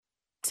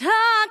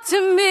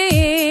to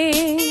me.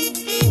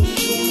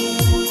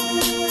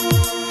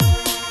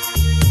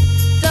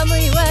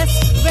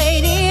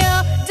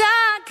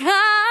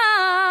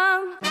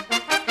 WSRadio.com.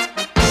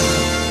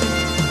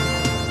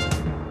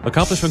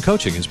 Accomplishment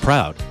Coaching is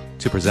proud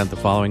to present the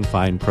following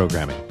fine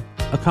programming.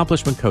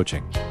 Accomplishment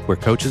Coaching, where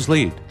coaches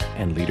lead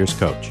and leaders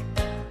coach.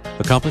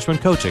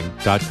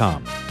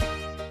 AccomplishmentCoaching.com.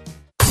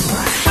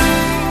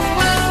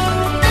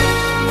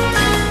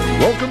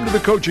 Welcome to the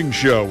Coaching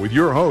Show with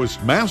your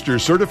host, Master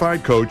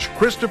Certified Coach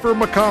Christopher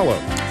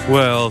McAuliffe.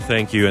 Well,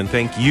 thank you, and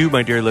thank you,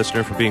 my dear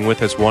listener, for being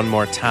with us one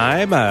more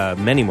time,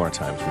 many more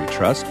times, we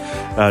trust,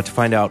 to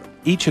find out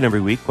each and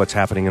every week what's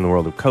happening in the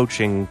world of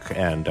coaching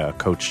and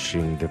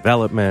coaching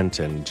development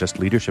and just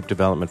leadership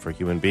development for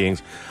human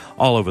beings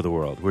all over the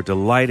world. We're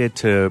delighted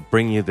to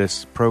bring you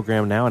this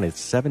program now in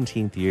its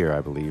 17th year,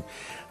 I believe.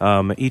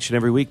 Each and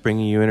every week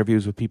bringing you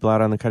interviews with people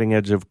out on the cutting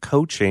edge of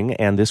coaching,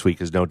 and this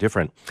week is no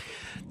different.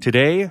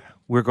 Today,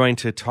 we're going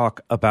to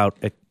talk about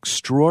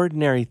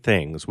extraordinary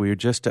things. We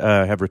just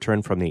have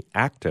returned from the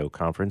ACTO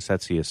conference.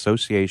 That's the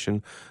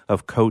Association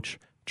of Coach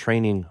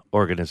Training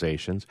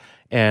Organizations.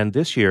 And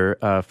this year,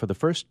 for the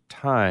first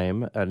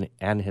time,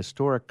 an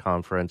historic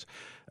conference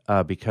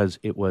because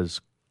it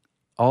was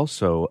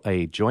also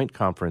a joint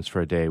conference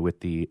for a day with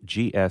the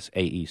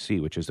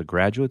GSAEC, which is the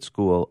Graduate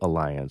School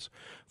Alliance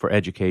for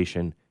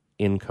Education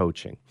in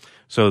Coaching.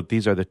 So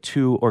these are the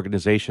two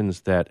organizations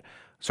that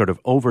sort of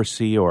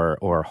oversee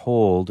or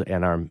hold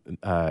and are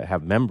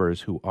have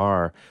members who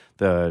are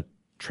the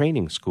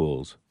training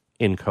schools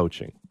in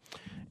coaching.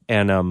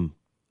 And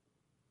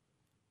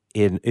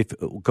if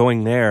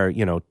going there,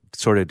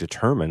 sort of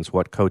determines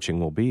what coaching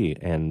will be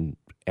and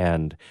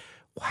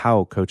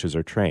how coaches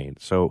are trained.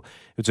 So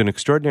it's an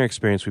extraordinary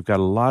experience. We've got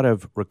a lot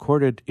of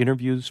recorded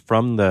interviews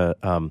from the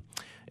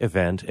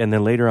event, and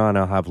then later on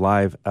I'll have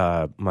live,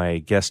 my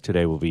guest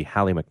today will be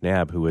Hallie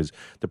McNabb, who is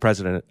the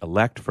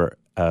president-elect for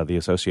the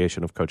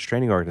Association of Coach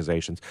Training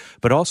Organizations,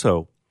 but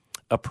also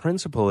a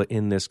principal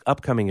in this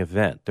upcoming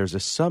event. There's a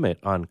summit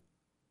on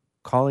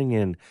calling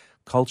in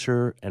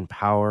culture and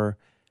power.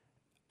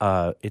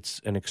 It's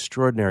an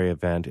extraordinary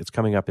event. It's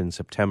coming up in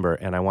September,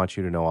 and I want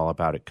you to know all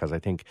about it because I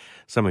think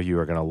some of you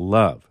are going to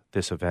love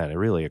this event. It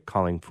really is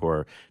calling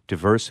for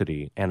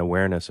diversity and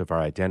awareness of our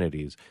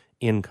identities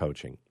in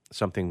coaching,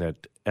 something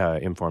that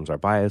informs our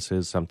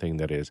biases, something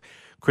that is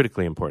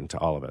critically important to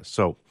all of us.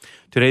 So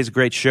today's a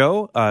great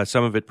show,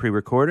 some of it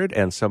pre-recorded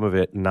and some of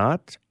it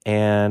not.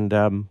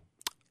 And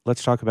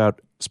let's talk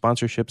about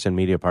sponsorships and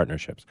media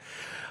partnerships.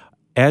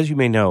 As you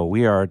may know,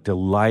 we are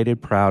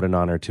delighted, proud, and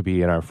honored to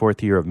be in our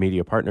fourth year of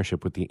media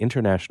partnership with the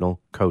International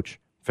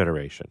Coach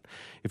Federation.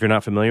 If you're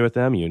not familiar with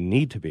them, you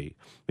need to be,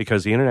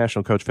 because the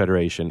International Coach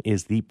Federation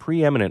is the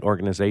preeminent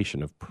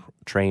organization of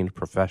trained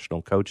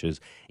professional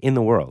coaches in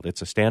the world.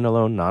 It's a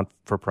standalone,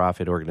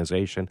 not-for-profit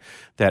organization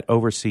that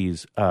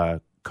oversees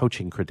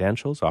coaching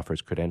credentials,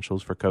 offers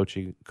credentials for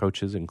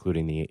coaches,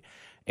 including the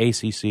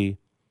ACC,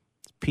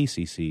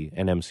 PCC,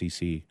 and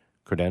MCC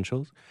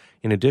credentials.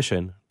 In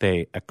addition,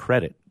 they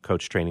accredit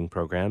coach training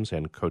programs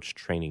and coach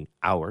training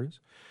hours.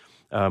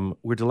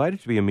 We're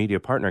delighted to be a media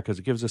partner because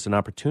it gives us an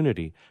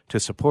opportunity to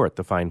support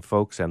the fine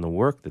folks and the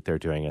work that they're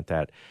doing at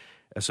that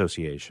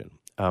association.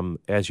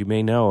 As you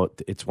may know,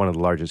 it's one of the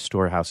largest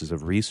storehouses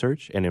of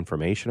research and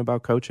information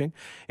about coaching.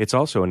 It's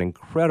also an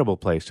incredible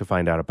place to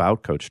find out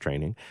about coach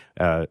training,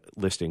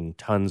 listing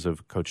tons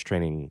of coach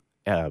training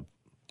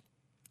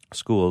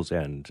schools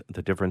and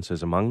the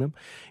differences among them.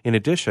 In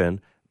addition,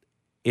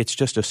 it's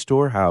just a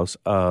storehouse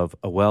of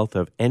a wealth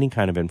of any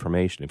kind of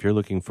information. If you're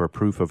looking for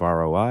proof of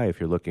ROI, if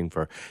you're looking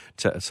for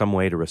some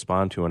way to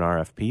respond to an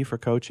RFP for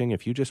coaching,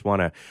 if you just want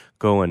to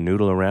go and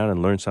noodle around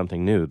and learn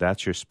something new,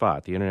 that's your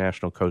spot. The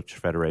International Coach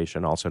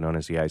Federation, also known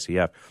as the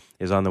ICF,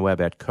 is on the web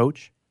at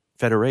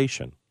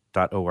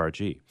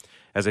coachfederation.org.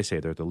 As I say,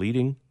 they're the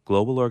leading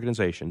global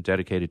organization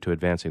dedicated to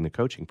advancing the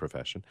coaching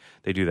profession.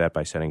 They do that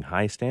by setting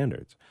high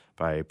standards,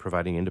 by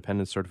providing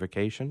independent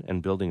certification,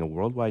 and building a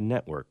worldwide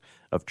network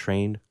of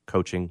trained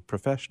coaching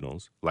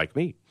professionals like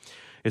me.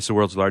 It's the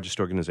world's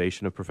largest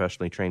organization of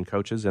professionally trained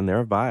coaches, and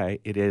thereby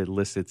it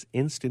elicits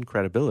instant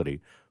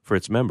credibility for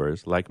its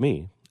members like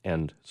me,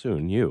 and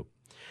soon you.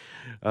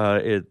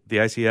 The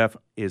ICF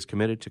is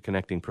committed to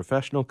connecting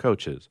professional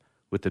coaches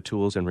with the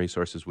tools and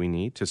resources we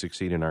need to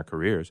succeed in our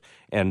careers,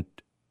 and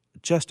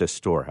just a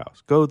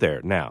storehouse. Go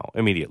there now,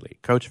 immediately,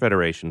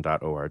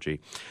 coachfederation.org.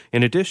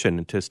 In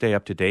addition, to stay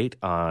up to date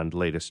on the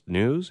latest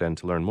news and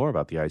to learn more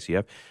about the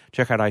ICF,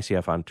 check out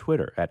ICF on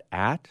Twitter at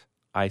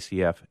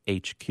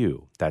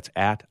ICFHQ. That's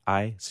at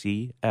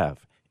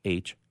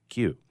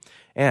ICFHQ.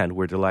 And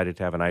we're delighted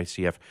to have an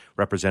ICF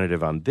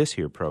representative on this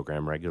here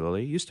program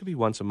regularly. It used to be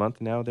once a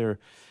month. Now they're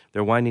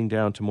winding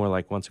down to more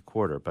like once a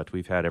quarter. But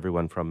we've had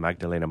everyone from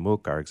Magdalena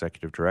Mook, our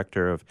executive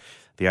director of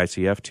the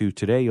ICF, to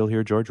today you'll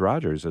hear George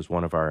Rogers as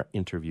one of our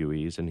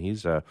interviewees, and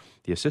he's the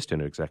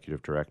assistant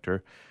executive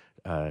director,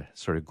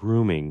 sort of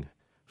grooming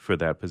for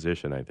that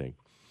position, I think.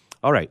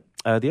 All right.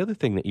 The other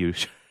thing that you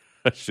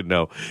should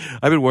know.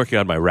 I've been working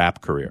on my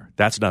rap career.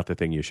 That's not the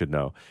thing you should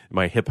know.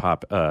 My hip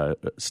hop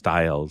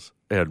styles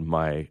and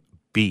my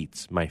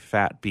beats, my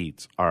fat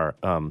beats are.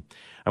 I'm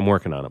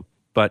working on them.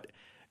 But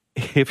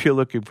if you're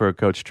looking for a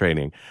coach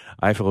training,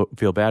 I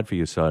feel bad for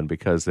you, son,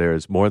 because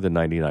there's more than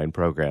 99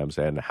 programs.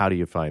 And how do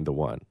you find the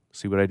one?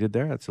 See what I did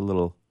there? That's a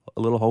little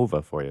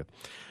hova for you.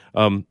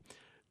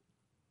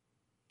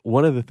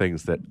 One of the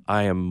things that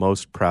I am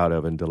most proud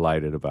of and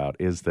delighted about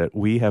is that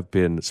we have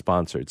been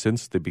sponsored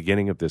since the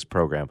beginning of this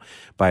program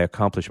by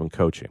Accomplishment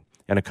Coaching.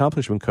 And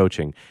Accomplishment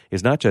Coaching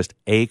is not just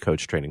a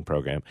coach training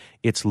program.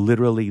 It's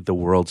literally the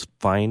world's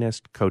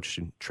finest coach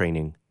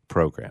training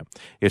program.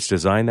 It's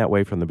designed that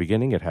way from the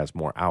beginning. It has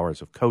more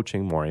hours of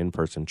coaching, more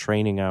in-person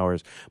training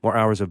hours, more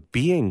hours of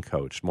being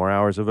coached, more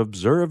hours of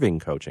observing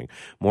coaching,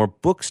 more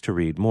books to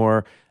read,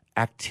 more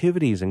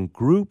activities and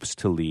groups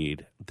to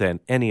lead than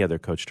any other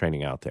coach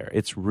training out there.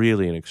 It's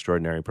really an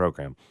extraordinary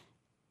program.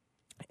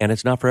 And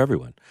it's not for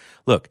everyone.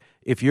 Look,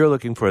 if you're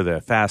looking for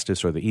the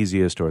fastest or the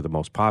easiest or the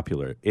most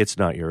popular, it's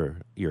not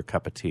your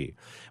cup of tea.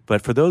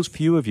 But for those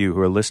few of you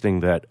who are listening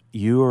that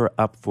you are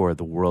up for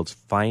the world's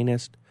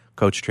finest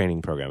coach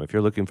training program, if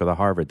you're looking for the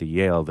Harvard, the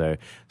Yale, the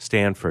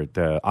Stanford,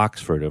 the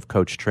Oxford of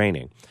coach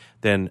training,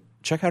 then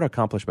check out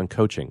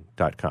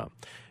accomplishmentcoaching.com.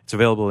 It's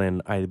available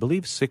in, I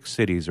believe, 6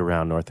 cities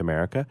around North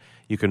America.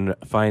 You can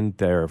find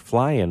their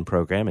fly-in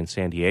program in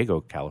San Diego,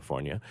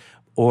 California,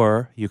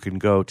 or you can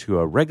go to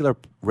a regular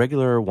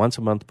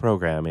once-a-month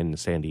program in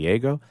San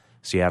Diego,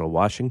 Seattle,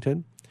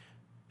 Washington,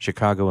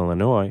 Chicago,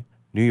 Illinois,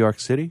 New York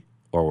City,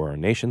 or our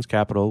nation's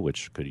capital,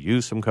 which could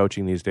use some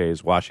coaching these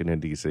days, Washington,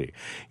 D.C.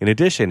 In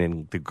addition,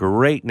 in the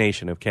great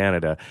nation of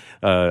Canada,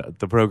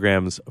 the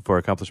programs for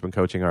Accomplishment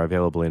Coaching are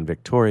available in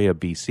Victoria,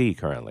 B.C.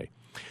 currently.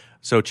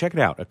 So check it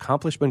out,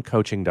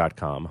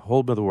 accomplishmentcoaching.com,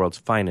 home of the world's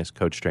finest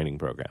coach training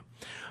program.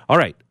 All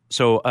right,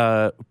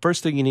 so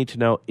first thing you need to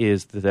know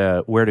is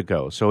where to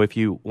go. So if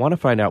you want to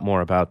find out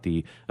more about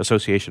the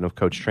Association of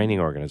Coach Training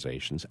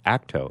Organizations,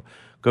 ACTO,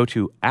 go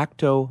to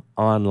ACTO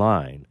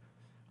Online.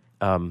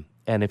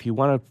 And if you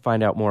want to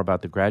find out more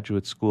about the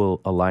Graduate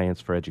School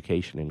Alliance for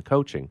Education and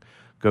Coaching,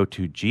 go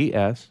to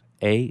gsaec.org.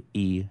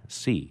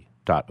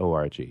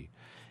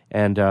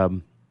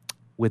 And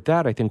with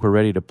that, I think we're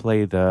ready to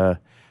play the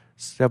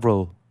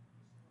several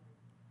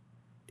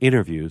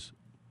interviews.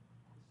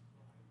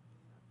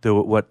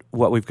 What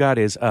we've got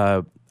is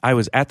I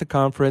was at the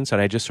conference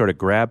and I just sort of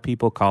grabbed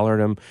people,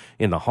 collared them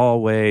in the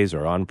hallways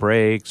or on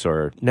breaks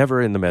or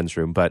never in the men's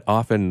room, but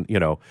often, in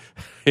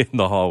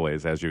the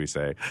hallways, as you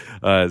say.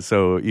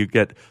 So you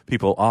get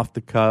people off the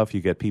cuff,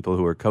 you get people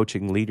who are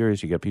coaching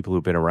leaders, you get people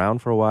who've been around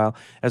for a while,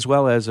 as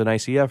well as an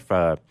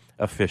ICF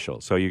official.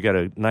 So you get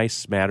a nice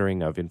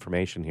smattering of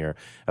information here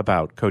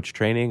about coach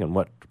training and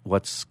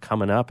what's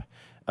coming up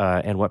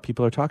and what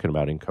people are talking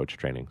about in coach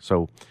training.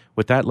 So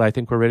with that, I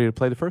think we're ready to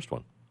play the first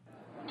one.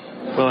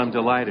 Well, I'm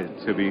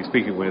delighted to be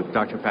speaking with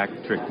Dr.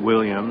 Patrick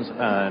Williams,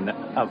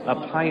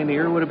 a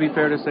pioneer, would it be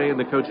fair to say, in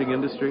the coaching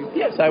industry?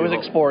 Yes, I was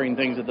exploring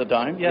things at the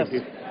time, yes.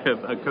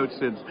 A coach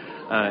since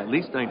at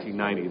least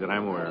 1990 that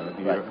I'm aware of.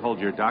 You hold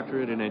your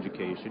doctorate in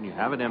education, you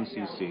have an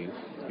MCC,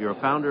 you're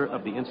a founder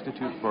of the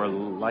Institute for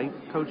Life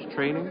Coach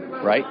Training,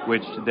 right?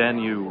 Which then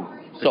you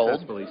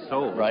successfully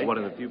sold. Right. One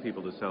of the few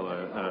people to sell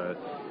a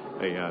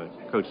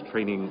coach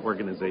training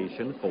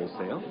organization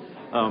wholesale.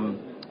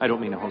 I don't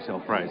mean a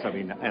wholesale price. I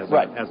mean as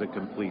a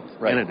complete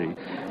entity.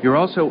 You're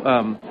also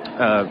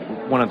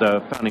one of the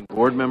founding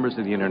board members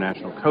of the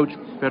International Coach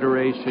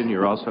Federation.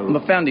 You're also... I'm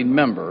a founding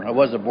member. I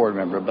was a board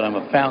member, but I'm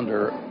a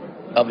founder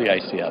of the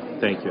ICF.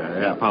 Thank you.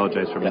 I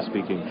apologize for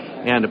misspeaking.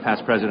 And a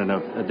past president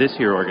of this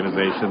here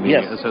organization, the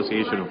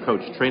Association of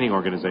Coach Training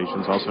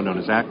Organizations, also known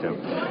as ACTO.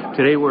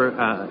 Today we're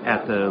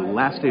at the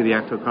last day of the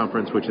ACTO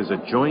conference, which is a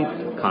joint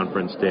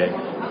conference day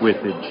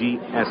with the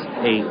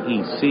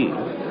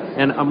GSAEC.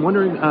 And I'm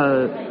wondering,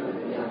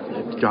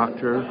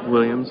 Dr.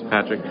 Williams,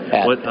 Patrick,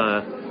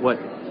 what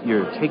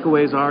your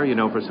takeaways are,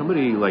 for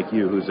somebody like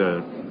you who's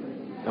a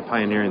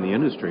pioneer in the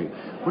industry.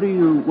 What are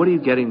you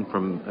getting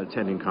from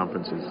attending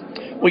conferences?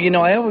 Well,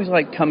 I always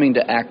like coming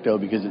to ACTO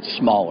because it's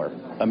smaller.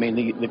 I mean,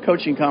 the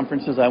coaching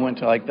conferences, I went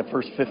to like the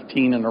first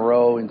 15 in a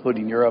row,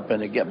 including Europe,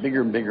 and it get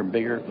bigger and bigger and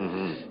bigger.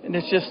 Mm-hmm. And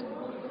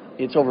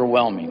it's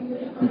overwhelming.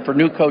 And for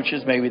new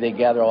coaches, maybe they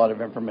gather a lot of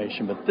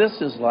information, but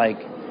this is like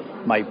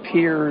my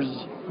peers,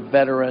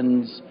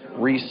 veterans,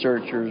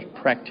 researchers,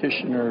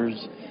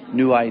 practitioners,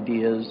 new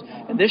ideas.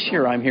 And this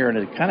year I'm here in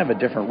a kind of a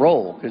different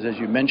role because, as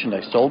you mentioned,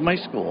 I sold my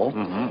school.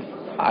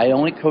 Mm-hmm. I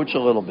only coach a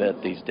little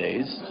bit these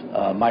days.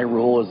 My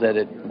rule is that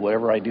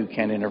whatever I do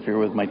can't interfere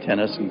with my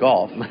tennis and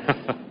golf.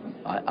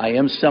 I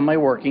am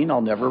semi-working.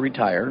 I'll never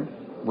retire.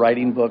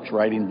 Writing books,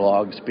 writing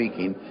blogs,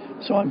 speaking.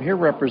 So I'm here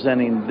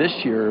representing this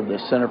year the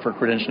Center for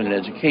Credentialing and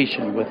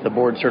Education with the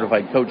Board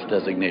Certified Coach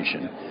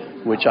designation,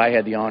 which I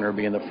had the honor of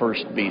being the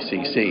first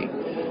BCC.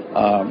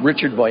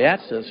 Richard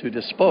Boyatzis, who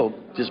just spoke,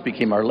 just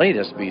became our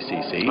latest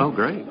BCC. Oh,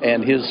 great.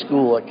 And his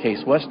school at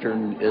Case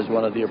Western is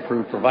one of the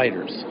approved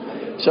providers.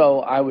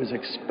 So I was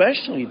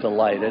especially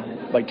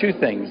delighted by two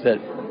things that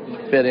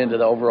fit into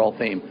the overall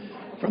theme.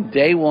 from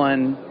day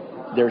one,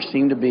 there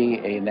seemed to be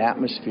an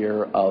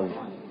atmosphere of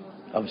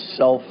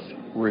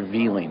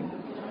self-revealing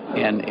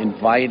and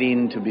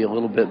inviting to be a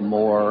little bit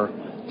more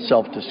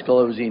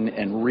self-disclosing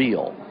and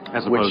real.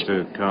 As opposed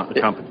to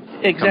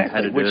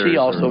exactly, which he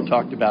also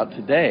talked about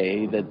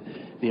today, that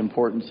the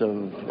importance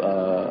of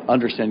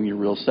understanding your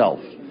real self.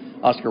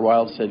 Oscar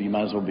Wilde said you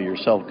might as well be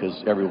yourself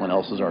because everyone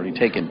else is already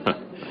taken.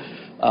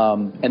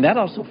 And that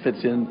also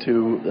fits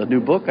into a new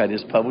book I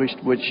just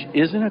published, which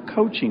isn't a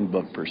coaching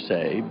book per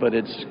se, but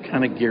it's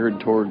kind of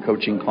geared toward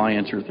coaching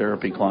clients or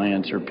therapy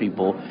clients or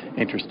people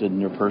interested in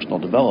their personal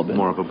development.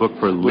 More of a book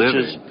for living.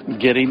 Which is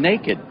Getting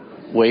Naked,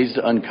 Ways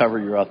to Uncover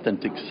Your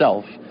Authentic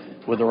Self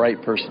with the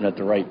right person at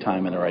the right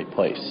time in the right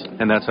place.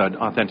 And that's an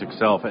authentic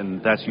self,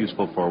 and that's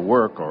useful for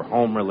work or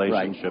home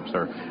relationships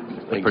or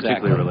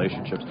particular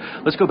relationships.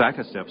 Let's go back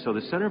a step. So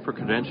the Center for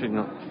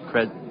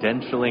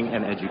Credentialing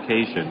and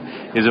Education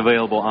is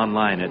available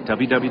online at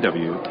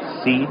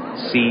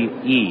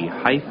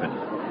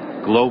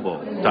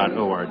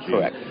www.cce-global.org.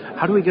 Correct.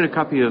 How do we get a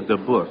copy of the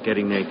book,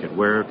 Getting Naked?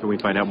 Where can we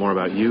find out more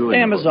about you?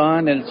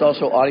 Amazon, and it's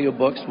also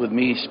audiobooks with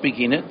me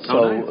speaking it.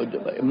 So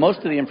most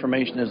of the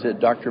information is at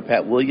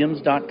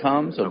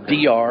drpatwilliams.com. So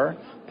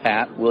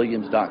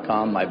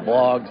drpatwilliams.com. My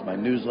blogs, my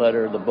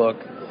newsletter, the book,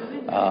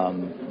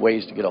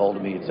 ways to get a hold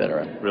of me,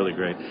 etc. Really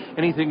great.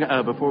 Anything,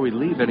 before we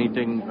leave,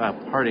 anything,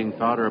 parting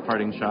thought or a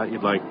parting shot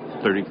you'd like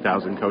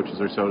 30,000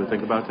 coaches or so to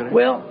think about today?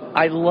 Well,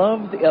 I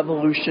love the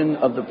evolution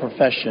of the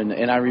profession,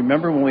 and I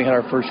remember when we had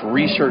our first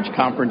research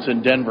conference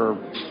in Denver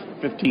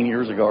 15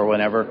 years ago or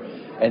whenever,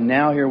 and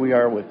now here we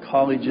are with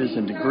colleges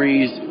and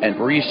degrees and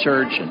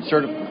research and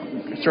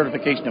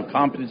certification of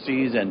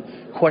competencies and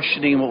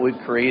questioning what we've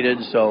created,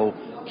 so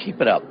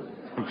keep it up.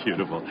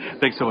 Beautiful.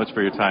 Thanks so much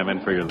for your time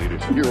and for your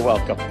leadership. You're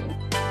welcome.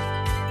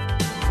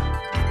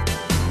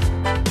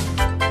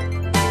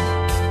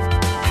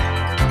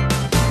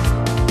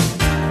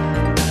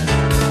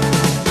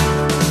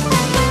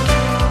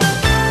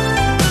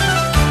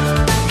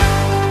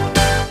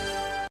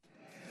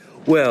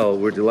 Well,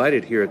 we're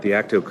delighted here at the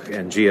ACTO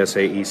and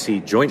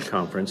GSAEC Joint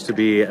Conference to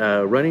be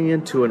running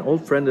into an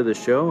old friend of the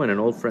show and an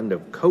old friend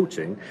of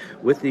coaching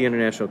with the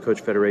International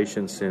Coach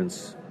Federation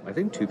since, I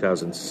think,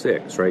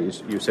 2006, right?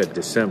 You said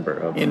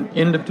December.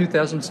 End of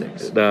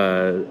 2006.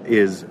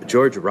 Is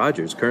George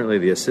Rogers, currently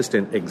the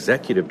Assistant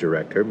Executive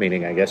Director,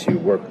 meaning I guess you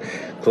work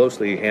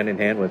closely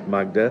hand-in-hand with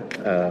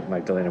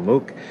Magdalena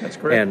Mook. That's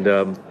correct.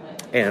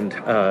 And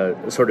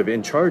sort of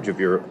in charge of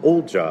your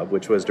old job,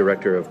 which was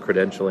Director of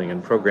Credentialing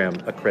and Program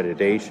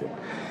Accreditation.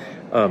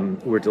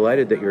 We're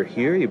delighted that you're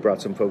here. You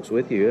brought some folks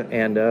with you.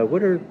 And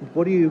what are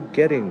you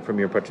getting from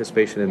your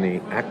participation in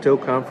the ACTO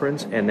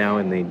conference and now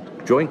in the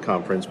joint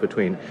conference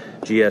between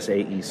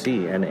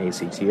GSAEC and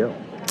ACTO?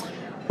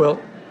 Well,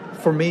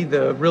 for me,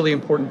 the really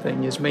important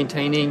thing is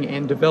maintaining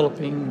and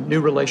developing new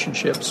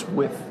relationships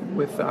with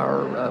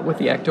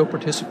the ACTO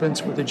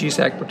participants, with the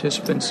GSAC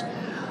participants.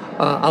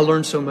 I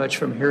learned so much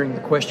from hearing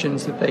the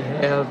questions that they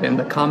have and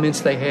the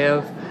comments they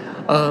have.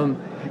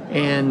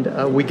 And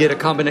we get a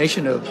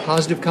combination of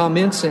positive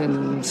comments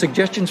and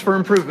suggestions for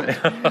improvement.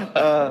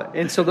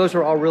 And so those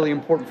are all really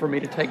important for me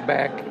to take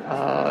back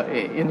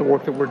in the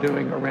work that we're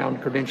doing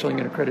around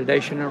credentialing and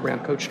accreditation,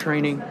 around coach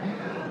training.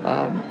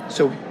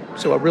 So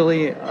I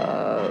really,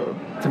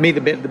 to me,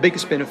 the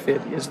biggest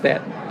benefit is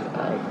that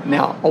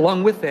now,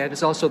 along with that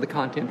is also the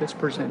content that's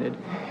presented.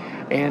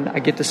 And I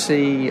get to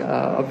see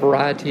a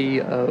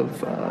variety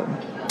of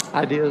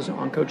ideas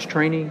on coach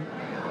training.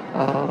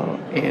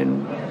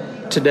 And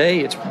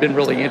today it's been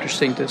really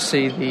interesting to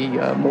see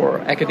the more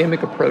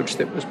academic approach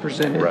that was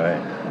presented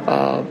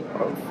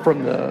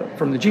from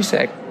the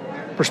GSAC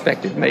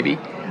perspective, maybe.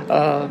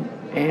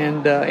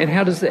 And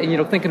how does that,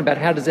 thinking about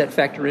how does that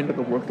factor into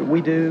the work that we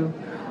do.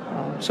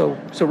 So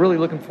really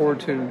looking forward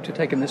to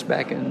taking this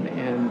back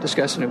and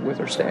discussing it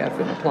with our staff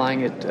and applying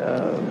it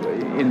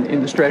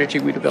in the strategy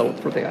we developed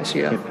for the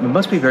ICF. It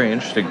must be very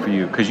interesting for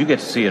you because you get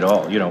to see it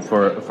all.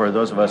 For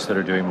those of us that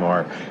are doing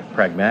more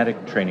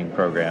pragmatic training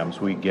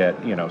programs, we get,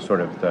 sort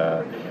of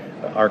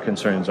our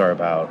concerns are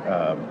about,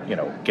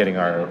 getting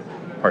our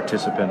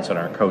participants and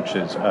our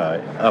coaches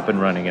up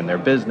and running in their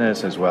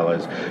business, as well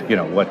as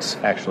what's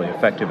actually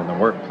effective in the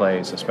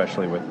workplace,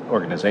 especially with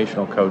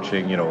organizational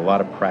coaching, a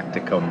lot of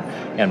practicum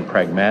and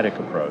pragmatic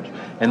approach.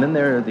 And then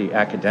there are the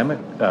academic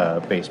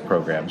based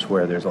programs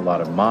where there's a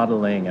lot of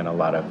modeling and a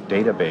lot of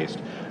data-based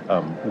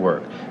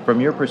work.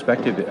 From your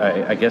perspective,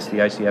 I guess the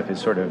ICF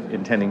is sort of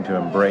intending to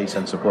embrace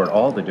and support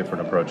all the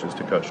different approaches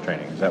to coach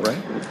training. Is that right?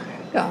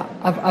 Yeah,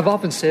 I've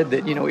often said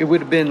that, it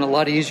would have been a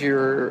lot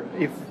easier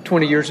if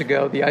 20 years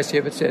ago the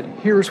ICF had said,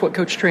 here's what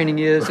coach training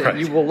is, and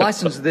you will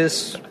license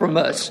this from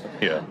us.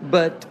 Yeah.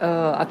 But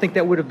I think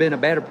that would have been a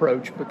bad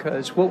approach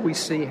because what we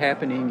see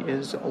happening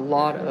is a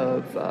lot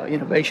of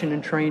innovation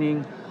in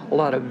training, a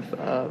lot of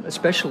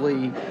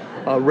especially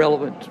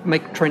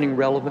make training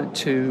relevant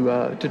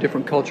to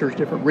different cultures,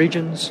 different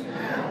regions.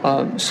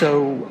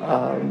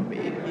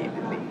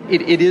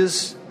 It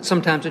is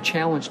sometimes a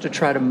challenge to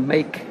try to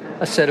make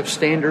a set of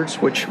standards,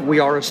 which we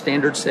are a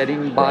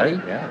standard-setting body,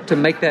 to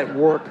make that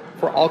work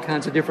for all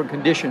kinds of different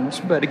conditions.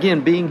 But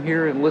again, being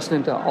here and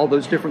listening to all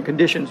those different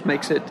conditions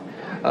makes it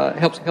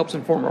helps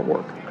inform our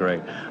work.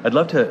 Great. I'd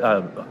love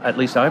to, at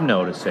least I'm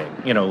noticing,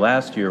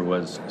 last year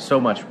was so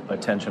much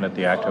attention at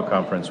the ACTO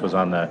conference was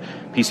on the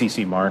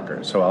PCC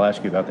markers, so I'll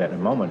ask you about that in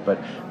a moment. But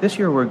this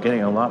year we're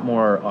getting a lot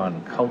more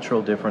on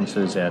cultural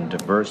differences and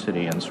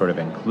diversity and sort of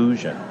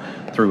inclusion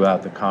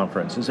throughout the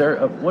conference.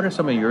 What are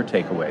some of your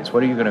takeaways?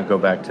 What are you going to go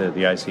back to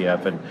the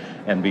ICF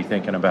and be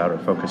thinking about or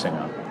focusing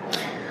on?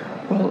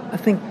 Well, I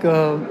think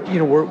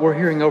we're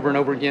hearing over and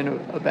over again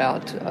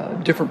about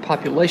different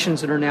populations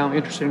that are now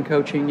interested in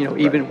coaching.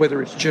 Even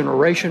whether it's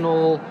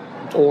generational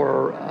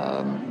or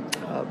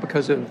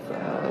because of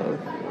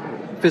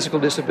physical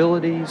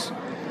disabilities,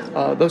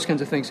 those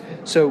kinds of things.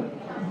 So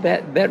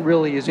that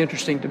really is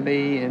interesting to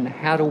me. And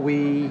how do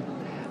we,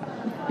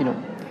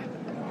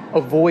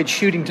 avoid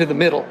shooting to the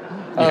middle?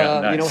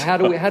 Nice. How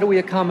do we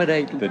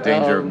accommodate the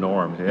danger of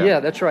norms?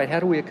 Yeah, that's right. How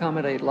do we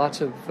accommodate lots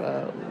of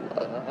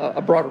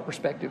a broader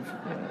perspective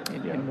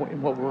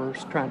in what we're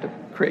trying to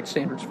create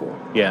standards for?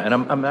 Yeah, and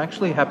I'm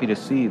actually happy to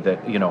see that.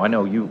 I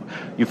know you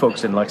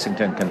folks in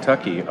Lexington,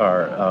 Kentucky,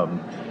 are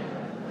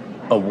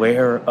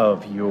aware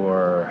of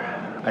your,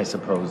 I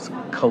suppose,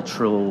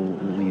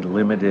 culturally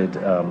limited,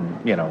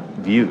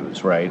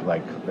 views, right?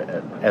 Like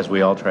as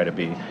we all try to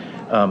be.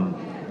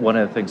 One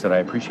of the things that I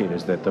appreciate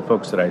is that the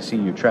folks that I see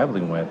you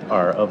traveling with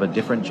are of a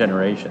different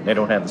generation. They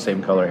don't have the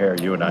same color hair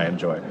you and I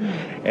enjoy.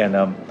 And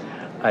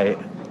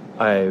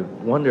I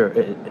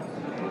wonder,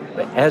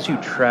 as you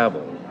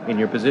travel, in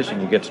your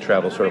position, you get to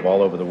travel sort of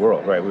all over the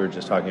world, right? We were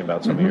just talking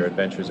about some of your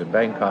adventures in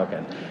Bangkok,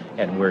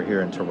 and we're here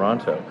in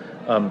Toronto.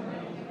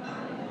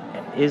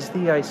 Is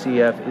the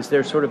ICF, is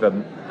there sort of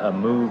a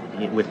move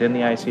within the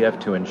ICF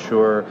to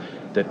ensure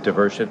that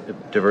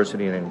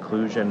diversity and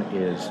inclusion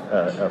is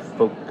a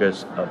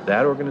focus of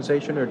that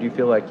organization, or do you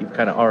feel like you've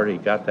kind of already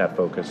got that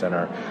focus and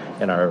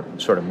are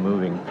sort of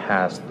moving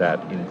past that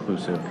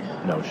inclusive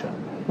notion?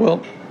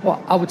 Well,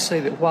 I would say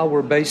that while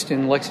we're based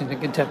in Lexington,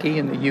 Kentucky,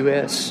 in the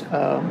U.S.,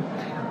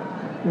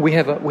 we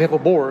have a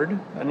board,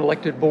 an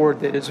elected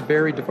board that is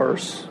very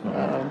diverse.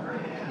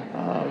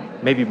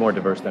 Maybe more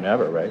diverse than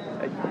ever, right?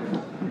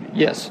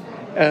 Yes.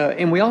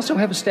 And we also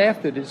have a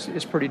staff that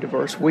is pretty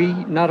diverse. We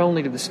not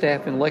only do the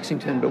staff in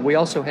Lexington, but we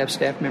also have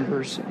staff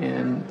members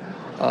in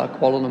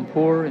Kuala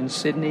Lumpur, in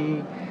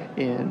Sydney,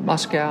 in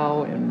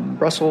Moscow, in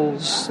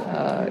Brussels,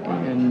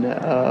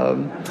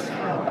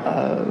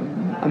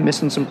 I'm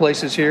missing some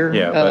places here.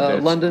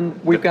 London.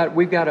 We've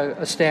got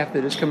a staff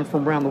that is coming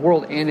from around the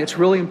world, and it's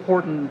really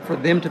important for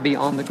them to be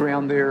on the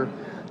ground there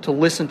to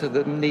listen to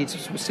the needs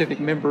of specific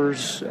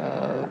members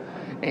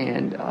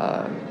and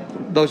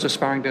those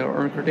aspiring to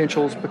earn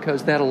credentials,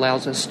 because that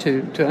allows us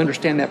to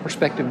understand that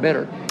perspective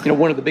better.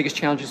 One of the biggest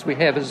challenges we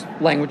have is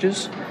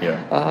languages.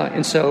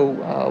 And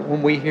so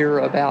when we hear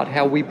about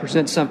how we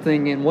present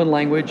something in one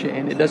language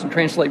and it doesn't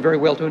translate very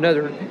well to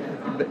another,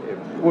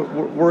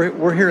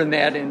 we're hearing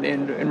that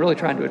and really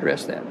trying to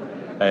address that.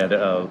 I had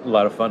a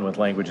lot of fun with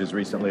languages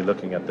recently,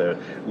 looking at the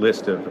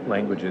list of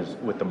languages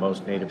with the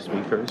most native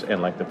speakers,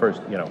 and like the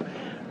first,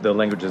 the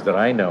languages that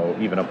I know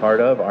even a part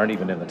of aren't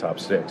even in the top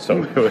 6.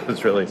 So it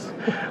was really,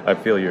 I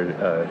feel your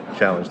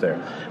challenge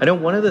there. I know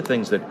one of the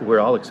things that we're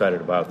all excited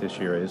about this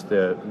year is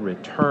the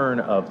return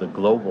of the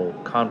global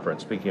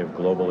conference, speaking of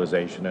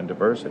globalization and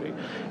diversity.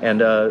 And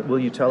will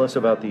you tell us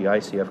about the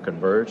ICF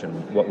Converge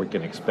and what we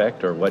can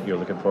expect or what you're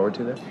looking forward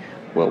to there?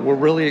 Well, we're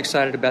really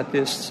excited about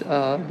this.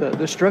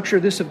 The structure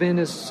of this event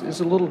is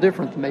a little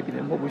different maybe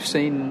than what we've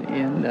seen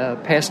in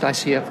past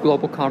ICF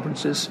global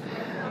conferences.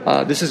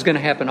 This is going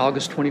to happen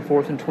August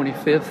 24th and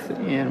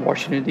 25th in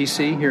Washington,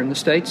 D.C., here in the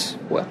States.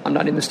 Well, I'm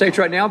not in the States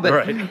right now, but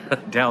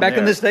back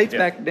in the States,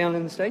 back down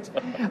in the States.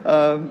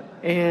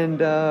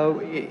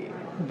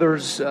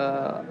 There's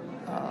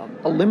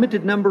a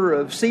limited number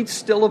of seats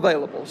still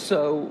available,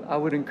 so I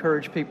would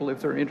encourage people,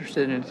 if they're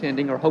interested in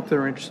attending or hope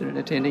they're interested in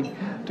attending,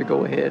 to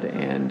go ahead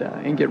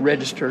and get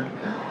registered.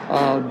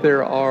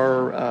 There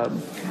are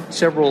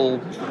several,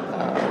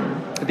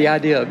 the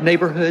idea of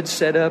neighborhoods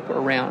set up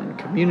around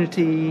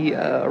community,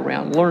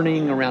 around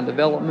learning, around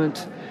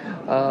development,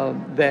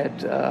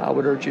 that I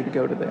would urge you to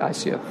go to the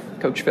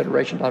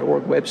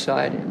ICFCoachFederation.org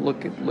website and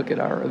look at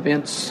our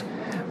events,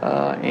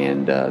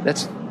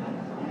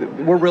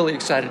 we're really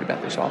excited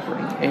about this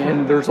offering,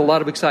 and there's a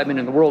lot of excitement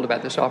in the world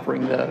about this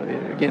offering.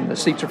 Again, the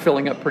seats are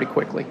filling up pretty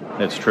quickly.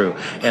 That's true,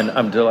 and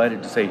I'm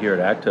delighted to say here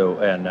at ACTO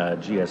and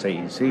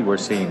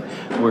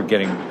GSAEC, we're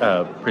getting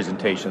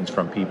presentations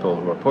from people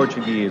who are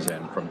Portuguese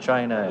and from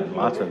China and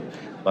lots of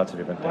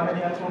different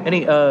things.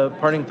 Any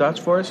parting thoughts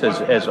for us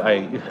as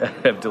I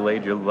have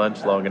delayed your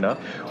lunch long enough?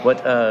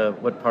 What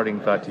parting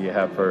thought do you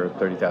have for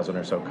 30,000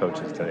 or so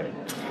coaches today?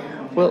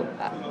 Well,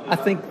 I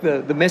think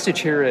the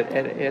message here at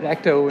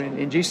ACTO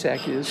and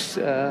GSAC is,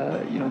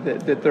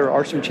 that there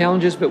are some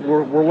challenges, but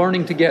we're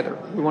learning together.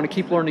 We want to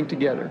keep learning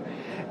together.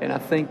 And I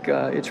think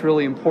it's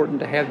really important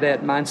to have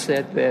that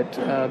mindset that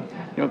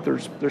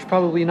there's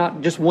probably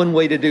not just one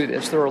way to do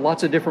this. There are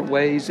lots of different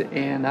ways,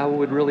 and I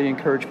would really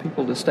encourage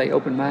people to stay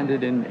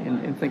open-minded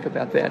and think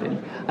about that.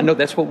 And I know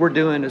that's what we're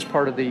doing as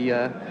part of the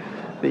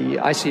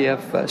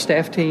ICF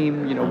staff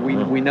team.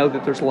 We know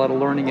that there's a lot of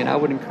learning, and I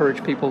would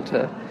encourage people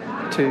to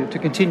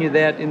continue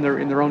that in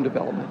their own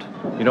development.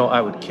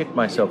 I would kick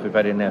myself if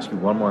I didn't ask you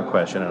one more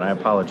question, and I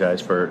apologize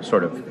for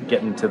sort of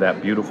getting to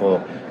that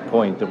beautiful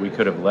point that we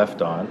could have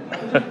left on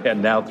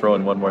and now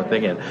throwing one more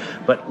thing in.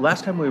 But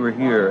last time we were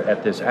here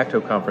at this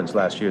ACTO conference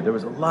last year, there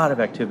was a lot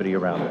of activity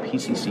around the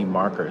PCC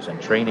markers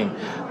and training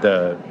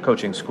the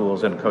coaching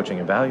schools and coaching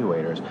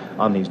evaluators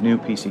on these new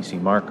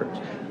PCC markers.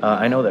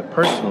 I know that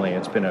personally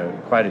it's been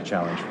quite a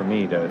challenge for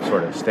me to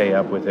sort of stay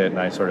up with it, and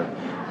I sort of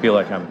feel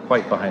like I'm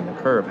quite behind the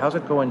curve. How's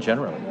it going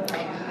generally?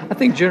 I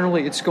think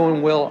generally it's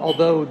going well,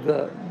 although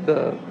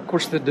of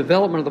course the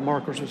development of the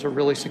markers was a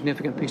really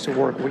significant piece of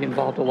work. We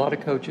involved a lot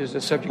of coaches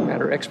as subject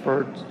matter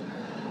experts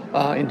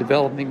in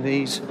developing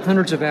these.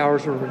 Hundreds of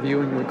hours of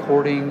reviewing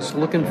recordings,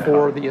 looking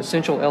for the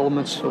essential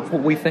elements of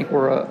what we think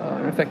were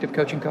an effective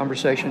coaching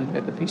conversation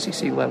at the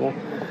PCC level.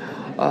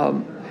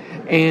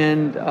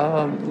 And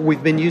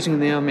we've been using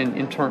them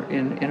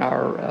in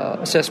our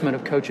assessment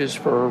of coaches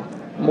for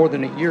more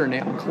than a year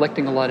now, and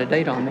collecting a lot of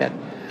data on that.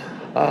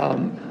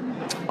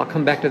 I'll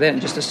come back to that in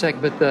just a sec,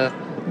 but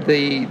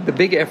the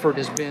big effort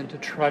has been to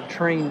try to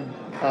train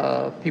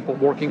people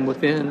working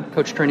within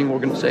coach training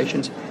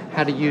organizations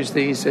how to use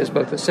these as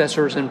both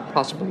assessors and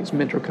possibly as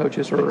mentor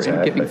coaches or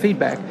in giving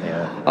feedback.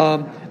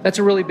 Yeah. That's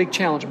a really big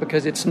challenge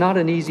because it's not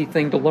an easy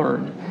thing to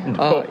learn.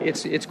 No.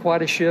 It's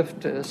quite a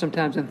shift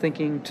sometimes in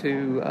thinking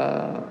to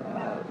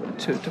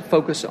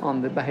focus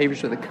on the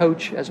behaviors of the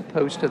coach as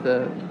opposed to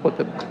what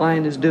the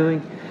client is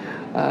doing.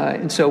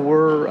 And so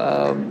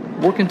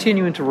we're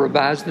continuing to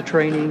revise the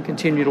training,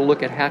 continue to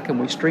look at how can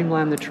we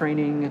streamline the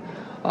training,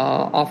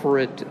 offer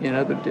it in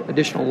other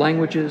additional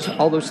languages.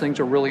 All those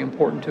things are really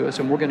important to us,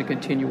 and we're going to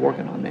continue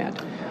working on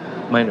that.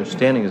 My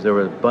understanding is there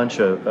were a bunch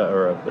of,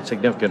 or a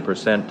significant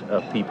percent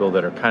of people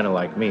that are kind of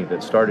like me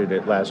that started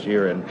it last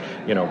year and,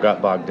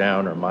 got bogged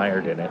down or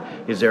mired in it.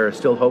 Is there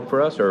still hope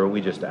for us, or are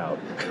we just out?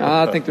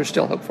 I think there's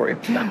still hope for you.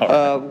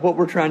 What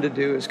we're trying to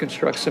do is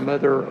construct some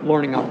other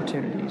learning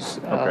opportunities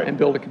and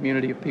build a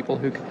community of people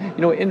who,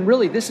 and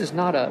really this is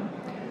not a,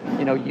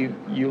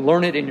 you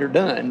learn it and you're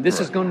done.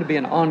 This is going to be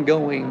an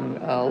ongoing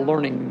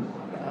learning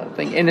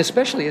thing, and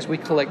especially as we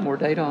collect more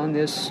data on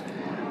this.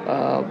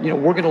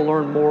 We're going to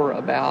learn more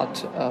about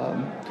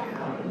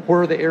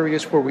where are the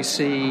areas where we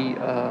see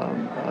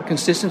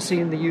consistency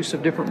in the use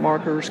of different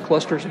markers,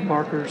 clusters of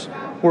markers,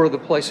 where are the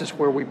places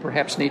where we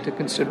perhaps need to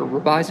consider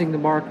revising the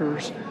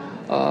markers,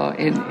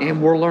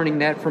 and we're learning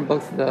that from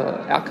both the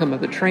outcome of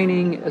the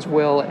training as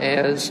well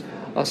as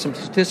some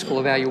statistical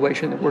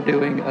evaluation that we're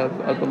doing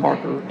of the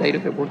marker data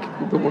that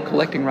we're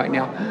collecting right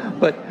now.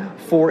 But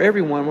for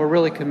everyone, we're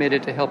really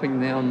committed to helping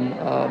them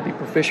be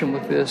proficient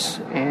with this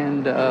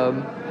and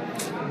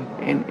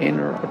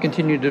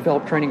continue to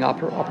develop training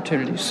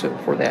opportunities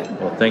for that.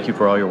 Well, thank you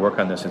for all your work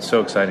on this. It's so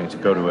exciting to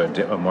go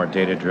to a more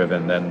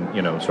data-driven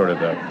than, sort of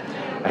the,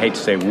 I hate to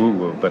say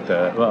woo-woo, but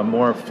a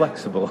more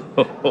flexible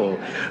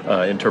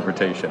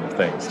interpretation of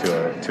things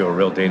to a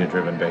real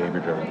data-driven,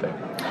 behavior-driven thing.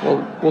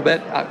 Well,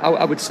 that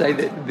I would say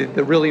that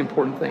the really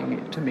important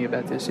thing to me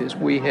about this is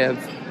we have,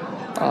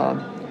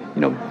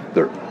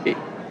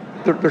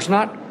 there's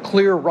not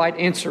clear right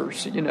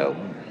answers,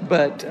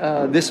 but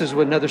this is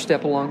another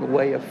step along the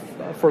way of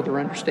further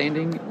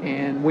understanding,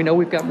 and we know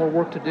we've got more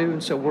work to do,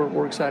 and so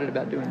we're excited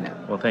about doing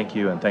that. Well, thank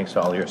you, and thanks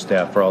to all your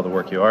staff for all the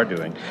work you are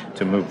doing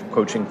to move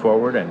coaching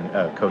forward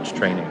and coach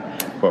training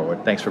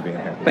forward. Thanks for being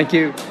here. Thank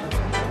you.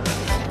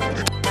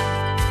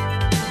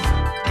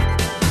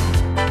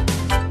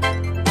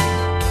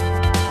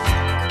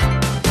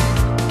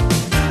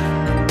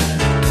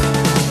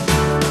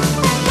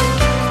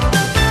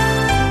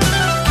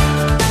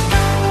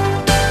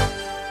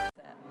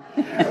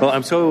 Well,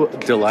 I'm so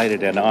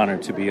delighted and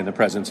honored to be in the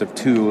presence of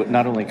two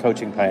not only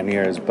coaching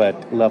pioneers,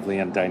 but lovely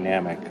and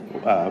dynamic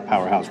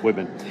powerhouse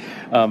women.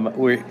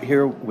 We're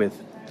here with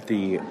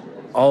the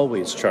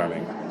always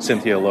charming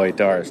Cynthia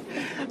Lloyd-Darst.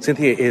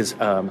 Cynthia is,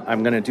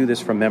 I'm going to do this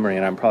from memory,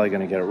 and I'm probably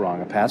going to get it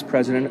wrong, a past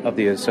president of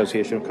the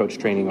Association of Coach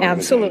Training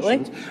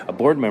Organizations. Absolutely. A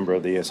board member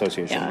of the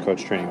Association of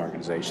Coach Training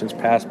Organizations,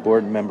 past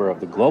board member of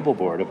the global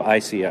board of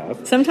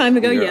ICF. Some time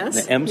ago,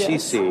 yes. The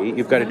MCC. Yes.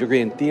 You've got a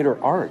degree in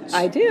theater arts.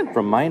 I do.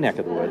 From my neck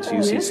of the woods,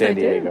 UC San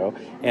Diego.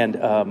 And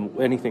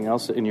anything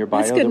else in your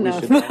bio? That's good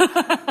that enough. We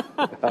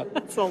should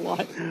That's a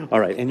lot.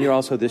 All right. And you're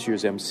also this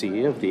year's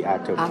MC of the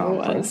ACTO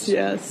conference. I was,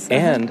 yes.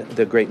 And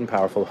the great and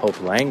powerful Hope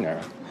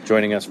Langner,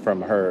 joining us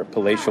from her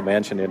palatial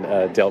mansion in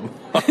Del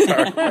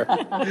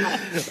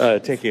Mar,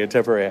 taking a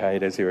temporary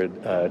hiatus here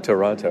in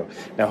Toronto.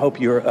 Now, Hope,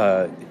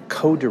 you're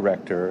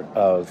co-director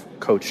of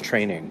coach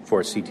training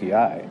for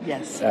CTI.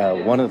 Yes.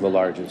 One of the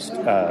largest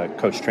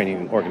coach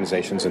training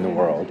organizations in the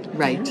world.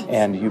 Right.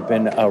 And you've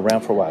been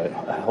around for a while.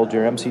 Hold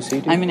your MCC, do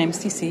you? I'm an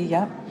MCC,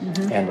 yeah.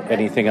 Mm-hmm. And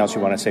anything else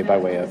you want to say by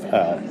way of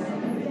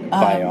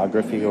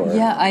biography or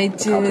I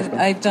did.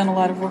 accomplishment? I've done a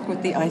lot of work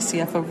with the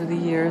ICF over the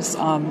years,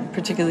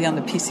 particularly on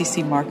the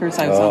PCC markers.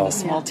 I was on the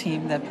small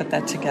team that put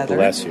that together.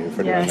 Bless you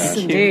for doing that. Yes,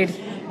 indeed.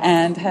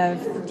 And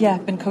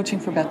have been coaching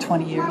for about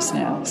 20 years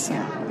now. So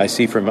I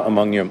see from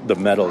among the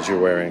medals you're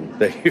wearing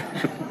that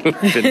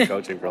you've been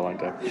coaching for a long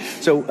time.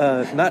 So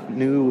not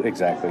new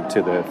exactly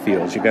to the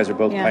field. You guys are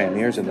both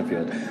pioneers in the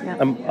field. Yeah.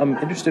 I'm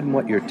interested in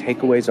what your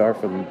takeaways are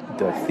from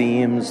the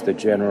themes, the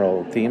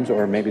general themes,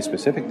 or maybe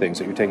specific things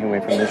that you're taking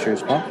away from this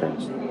year's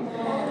conference.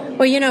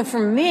 Well, for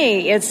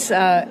me, it's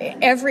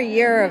every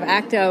year of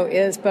ACTO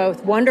is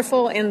both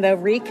wonderful in the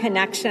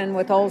reconnection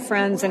with old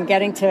friends and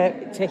getting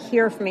to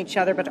hear from each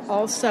other, but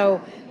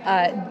also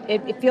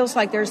it feels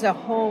like there's a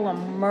whole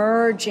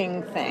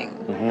emerging thing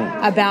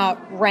about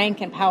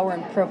rank and power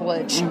and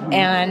privilege,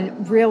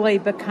 and really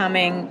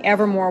becoming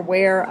ever more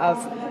aware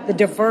of the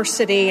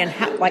diversity and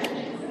how,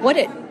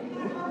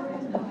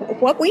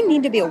 what we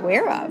need to be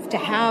aware of to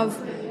have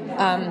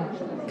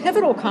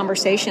pivotal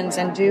conversations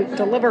and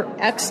deliver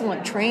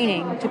excellent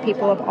training to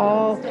people of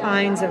all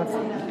kinds of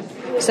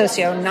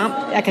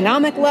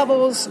socioeconomic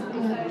levels,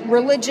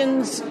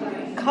 religions,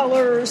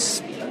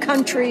 colors,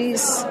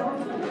 countries,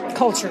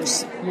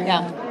 cultures.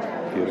 Yeah.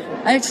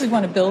 Beautiful. I actually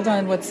want to build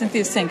on what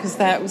Cynthia's saying, because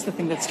that was the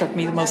thing that struck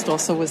me the most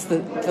also was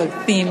the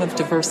theme of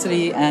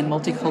diversity and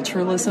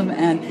multiculturalism.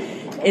 And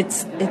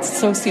it's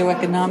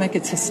socioeconomic,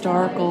 it's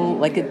historical,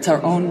 like it's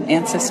our own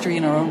ancestry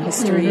and our own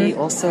history,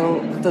 also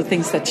the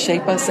things that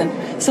shape us,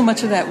 and so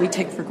much of that we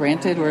take for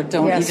granted or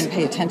don't even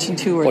pay attention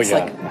to, or it's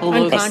like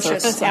below the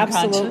surface.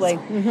 Absolutely.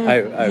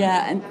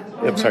 I'm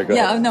sorry, go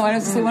ahead. I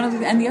was say one of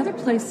the, and the other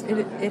place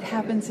it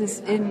happens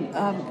is in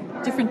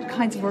different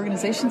kinds of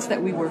organizations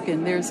that we work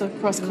in. There's a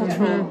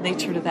cross-cultural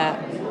nature to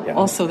that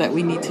also that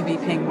we need to be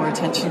paying more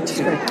attention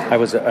to. I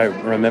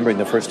remembering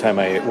the first time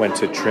I went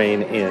to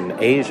train in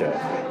Asia,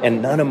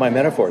 and none of my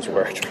metaphors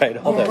worked, right?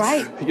 All that,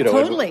 right.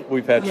 Totally.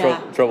 We've had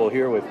trouble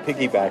here with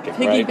piggybacking,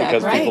 right?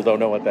 Because people don't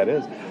know what that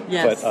is.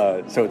 Yes.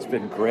 But so it's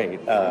been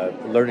great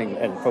learning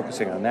and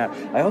focusing on that.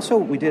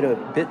 We did a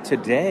bit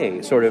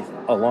today, sort of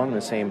along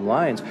the same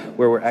lines,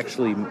 where we're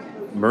actually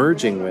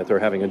merging with or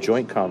having a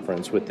joint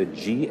conference with the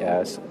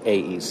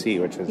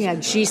GSAEC, which is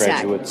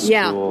Graduate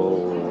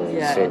School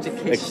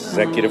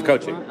Executive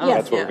Coaching.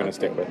 That's what we're going to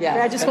stick with.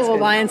 Graduate School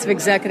Alliance of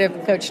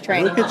Executive Coach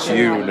Training. Look at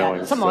you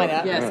knowing something like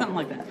that. Yeah, something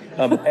like that.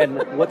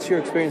 And what's your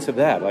experience of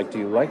that? Like, do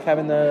you like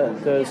having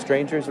the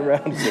strangers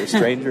around? Is there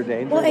stranger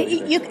danger? Well,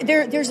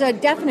 there's a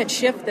definite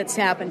shift that's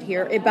happened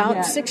here.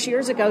 About 6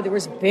 years ago, there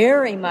was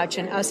very much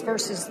an us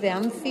versus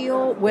them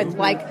feel with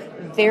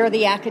they're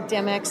the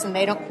academics and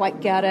they don't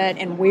quite get it,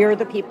 and we're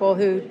the people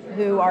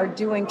who are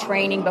doing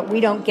training, but we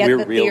don't get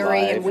the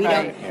theory, and we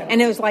don't. Yeah.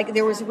 And it was like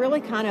there was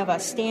really kind of a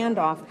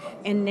standoff.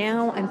 And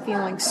now I'm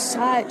feeling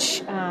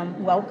such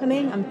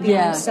welcoming. I'm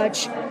feeling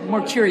such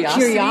more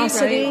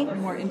curiosity, right?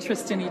 More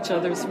interest in each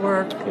other's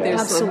work.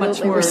 There's so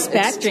much more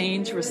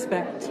exchange,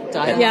 respect,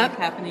 dialogue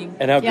happening.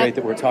 And how great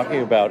that we're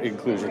talking about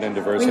inclusion and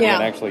diversity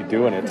and actually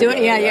doing it.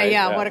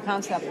 Yeah. What a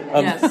concept.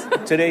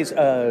 Today's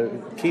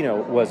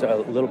keynote was a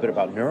little bit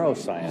about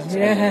neuroscience.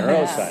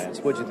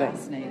 Neuroscience. What'd you think?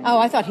 Oh,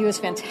 I thought he was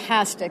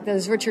fantastic. That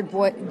was Richard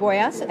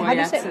Boyatzis. How do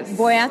you say it?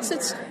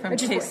 Boyatzis? From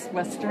Case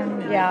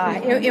Western. Yeah,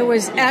 it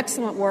was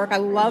excellent work. I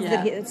love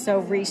that it's so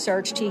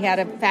researched. He had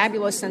a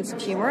fabulous sense of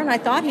humor, and I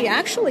thought he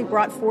actually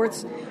brought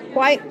forth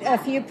quite a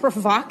few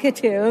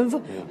provocative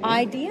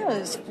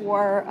ideas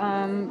for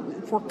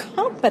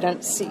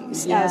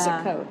competencies as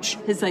a coach.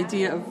 His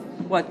idea of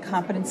what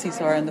competencies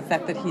are and the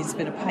fact that he's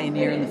been a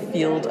pioneer in the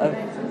field of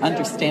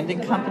understanding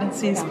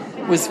competencies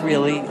was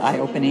really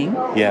eye-opening.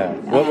 Yeah.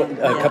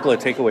 A couple of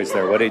takeaways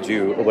there. What did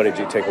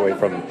you take away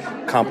from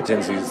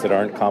competencies that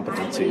aren't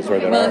competencies or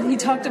that are? He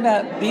talked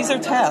about these are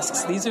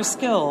tasks, these are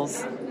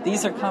skills,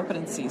 these are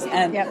competencies.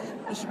 And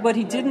what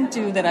he didn't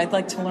do that I'd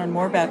like to learn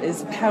more about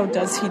is how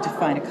does he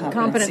define a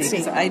competency?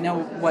 Because I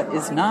know what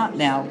is not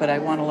now, but I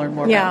want to learn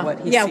more about what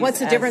he sees. What's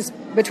the difference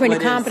between a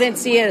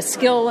competency, a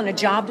skill, and a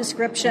job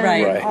description?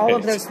 Right. All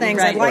of those things.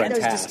 I'd like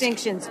those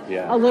distinctions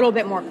a little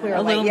bit more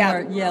clearly. A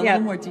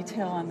little more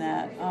detail on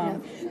that.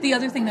 The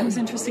other thing that was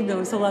interesting, though,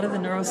 is a lot of the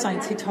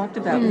neuroscience he talked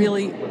about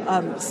really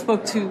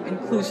spoke to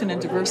inclusion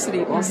and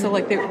diversity. Also,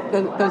 like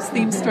those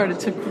themes started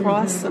to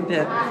cross a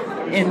bit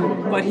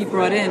in what he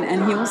brought in,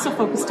 and he also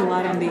focused a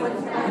lot on the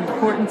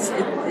importance.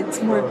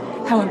 It's more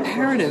how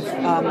imperative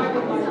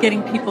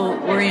getting people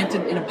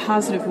oriented in a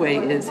positive way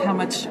is. How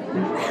much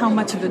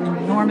of an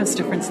enormous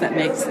difference that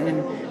makes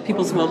in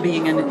people's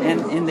well-being and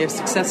in their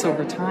success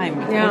over time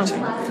with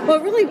coaching.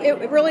 Well,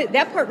 it really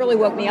that part really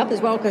woke me up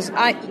as well, because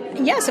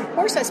of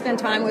course I spend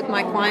time with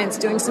my clients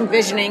doing some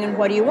visioning and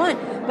what do you want,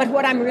 but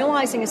what I'm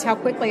realizing is how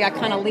quickly I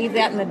kind of leave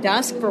that in the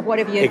dust for what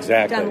have you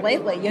done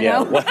lately, you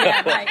know?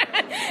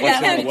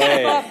 in a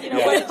way. What did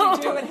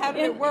you do and how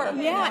did it work?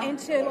 Yeah, and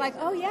to like,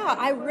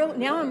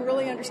 now I'm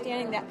really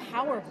understanding that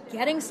power of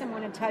getting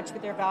someone in touch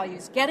with their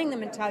values, getting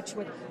them in touch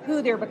with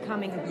who they're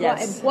becoming,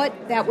 and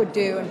what that would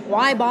do, and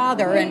why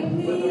bother,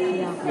 and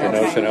the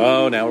notion.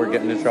 Now we're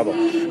getting in trouble.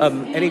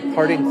 Any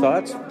parting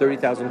thoughts?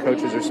 30,000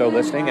 coaches or so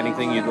listening.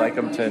 Anything you'd like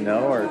them to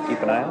know or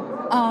keep an eye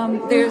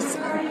out? There's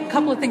a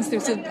couple of things.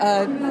 There's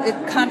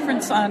a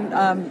conference on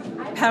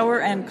power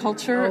and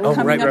culture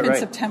coming up in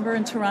September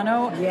in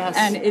Toronto. Yes.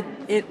 And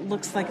it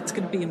looks like it's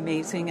going to be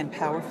amazing and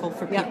powerful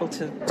for people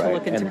to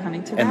look into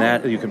coming to that. And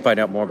that you can find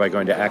out more by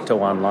going to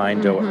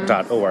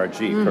actoonline.org,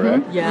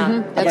 correct?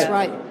 Yeah, that's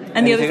right.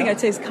 And the other thing I'd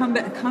say is come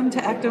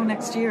to ACTO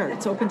next year.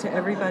 It's open to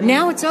everybody.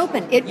 Now it's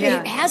open. It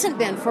hasn't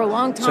been for a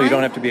long time. So you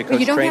don't have to be a coach trainer?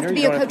 You don't have to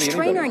be a coach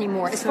trainer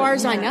anymore, as far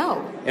as I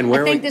know. And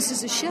I think this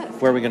is a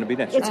shift. Where are we going to be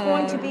next? It's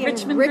going to be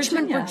in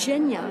Richmond,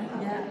 Virginia.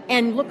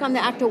 And look on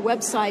the ACTO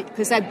website,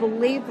 because I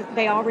believe that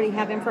they already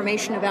have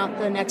information about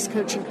the next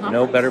coaching conference.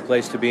 No better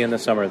place to be in the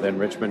summer than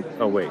Richmond.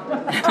 Oh, wait.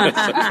 I'm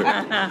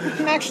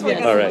actually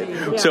all right.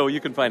 Yeah. So you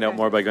can find out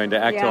more by going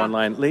to ACTO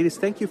Online. Ladies,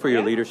 thank you for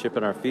your leadership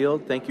in our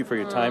field. Thank you for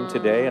your time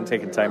today and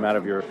taking time out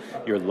of your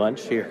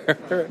lunch here.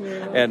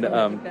 And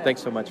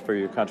thanks so much for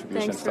your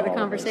contributions. Thanks for the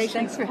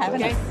conversation. Thanks for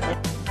having us.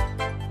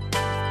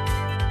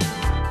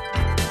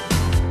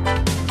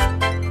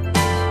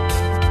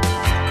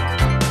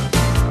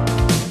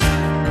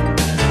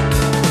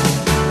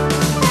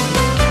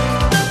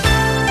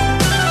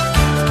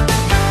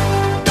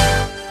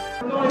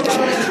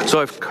 So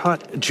I've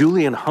caught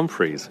Julian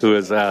Humphreys, who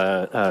is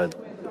a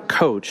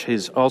coach.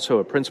 He's also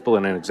a principal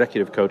and an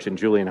executive coach in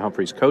Julian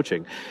Humphreys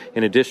Coaching.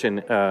 In addition,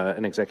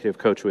 an executive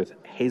coach with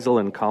Hazel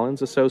and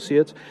Collins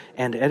Associates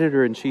and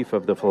editor-in-chief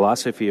of the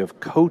Philosophy of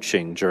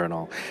Coaching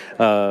Journal.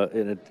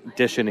 In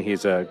addition,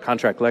 he's a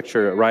contract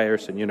lecturer at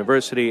Ryerson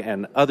University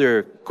and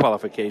other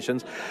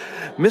qualifications.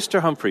 Mr.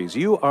 Humphreys,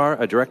 you are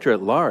a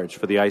director-at-large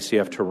for the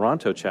ICF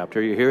Toronto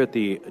chapter. You're here at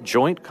the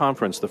joint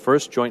conference, the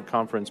first joint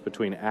conference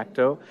between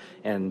ACTO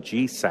and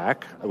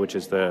GSAC, which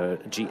is the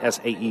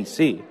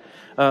GSAEC.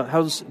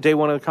 How's day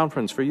one of the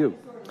conference for you?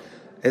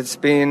 It's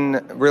been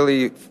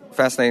really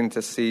fascinating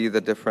to see the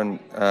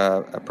different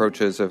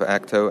approaches of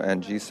ACTO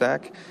and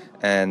GSAC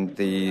and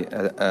the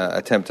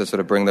attempt to sort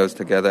of bring those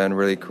together and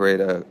really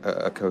create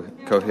a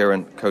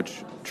coherent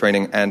coach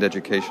training and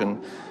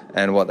education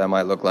and what that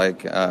might look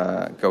like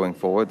going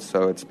forward.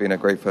 So it's been a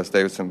great first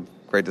day with some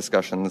great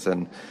discussions,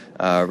 and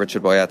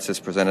Richard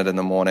Boyatzis presented in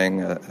the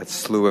morning a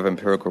slew of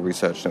empirical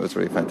research, and it was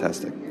really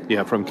fantastic.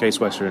 Yeah, from Case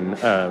Western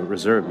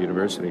Reserve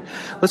University.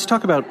 Let's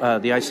talk about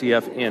the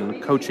ICF in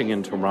coaching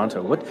in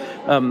Toronto.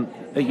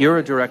 You're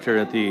a director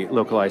at the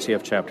local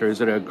ICF chapter. Is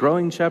it a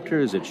growing chapter?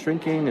 Is it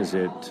shrinking?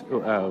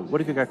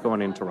 What have you got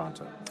going in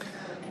Toronto?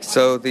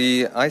 So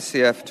the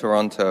ICF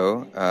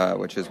Toronto,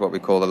 which is what we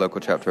call the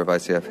local chapter of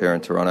ICF here in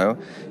Toronto,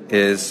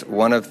 is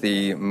one of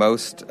the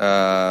most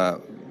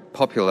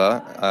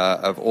popular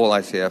of all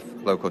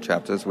ICF local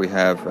chapters. We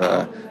have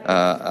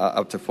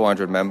up to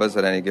 400 members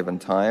at any given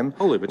time.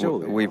 Holy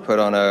bajouli. We put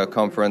on a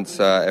conference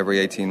every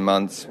 18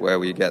 months where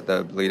we get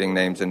the leading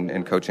names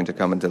in coaching to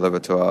come and deliver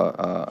to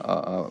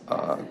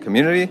our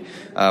community.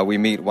 We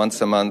meet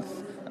once a month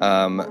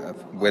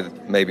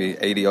with maybe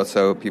 80 or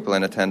so people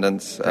in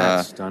attendance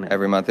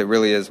every month. It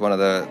really is one of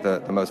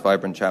the most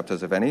vibrant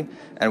chapters of any.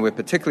 And we're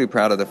particularly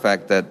proud of the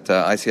fact that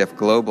ICF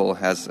Global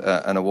has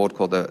an award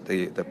called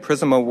the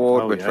PRISM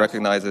Award, which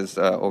recognizes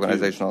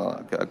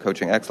organizational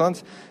coaching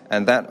excellence.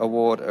 And that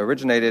award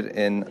originated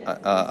in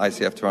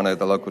ICF Toronto,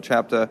 the local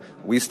chapter.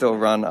 We still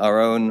run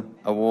our own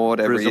award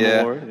every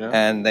year,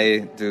 and they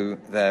do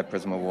their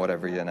PRISM Award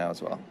every year now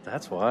as well.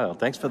 That's wild.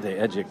 Thanks for the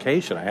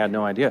education. I had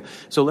no idea.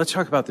 So let's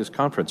talk about this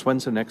conference.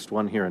 When's the next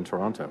one here in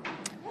Toronto?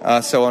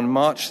 So on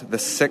March the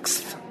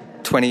 6th,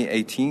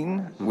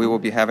 2018, we will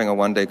be having a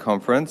one-day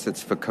conference.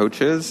 It's for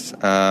coaches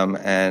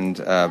and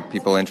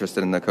people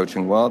interested in the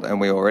coaching world,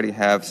 and we already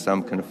have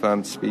some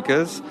confirmed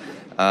speakers.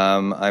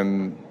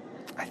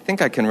 I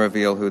think I can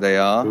reveal who they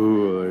are.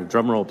 Ooh,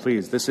 drum roll,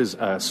 please. This is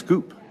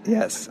Scoop.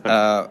 Yes.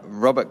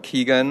 Robert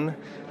Keegan,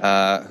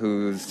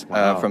 who's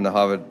from the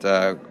Harvard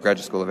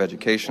Graduate School of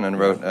Education and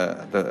wrote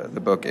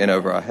the book In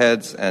Over Our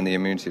Heads and the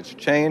Immunity to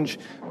Change,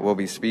 will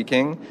be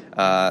speaking,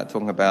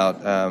 talking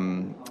about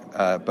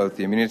both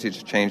the Immunity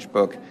to Change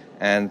book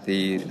and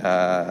the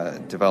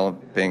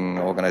Developing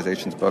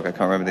Organizations book. I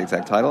can't remember the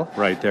exact title.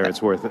 Right there. It's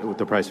worth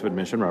the price of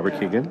admission. Robert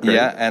Keegan. Great.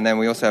 Yeah, and then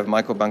we also have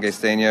Michael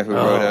Bungay-Stania, who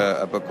wrote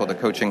a book called The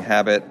Coaching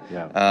Habit.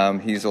 Yeah.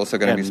 He's also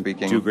going to be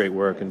speaking. Do great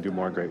work and do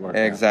more great work.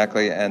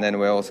 Exactly. Yeah. And then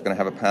we're also going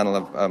to have a panel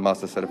of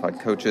Master Certified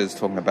Coaches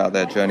talking about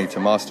their journey to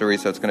mastery.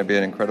 So it's going to be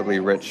an incredibly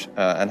rich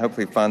and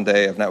hopefully fun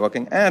day of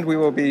networking. And we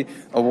will be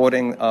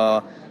awarding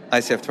our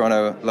ICF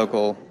Toronto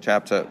local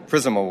chapter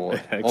Prism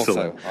Award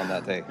also on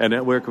that day.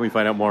 And where can we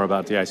find out more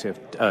about the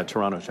ICF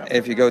Toronto chapter?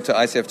 If you go to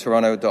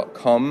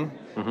icftoronto.com,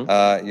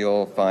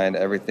 you'll find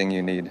everything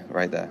you need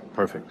right there.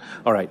 Perfect.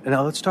 All right.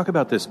 Now let's talk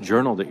about this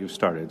journal that you've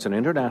started. It's an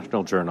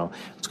international journal.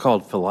 It's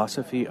called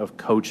Philosophy of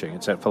Coaching.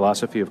 It's at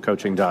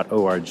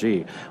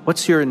philosophyofcoaching.org.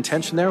 What's your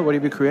intention there? What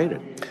have you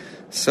created?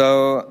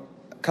 So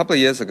a couple of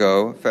years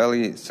ago,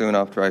 fairly soon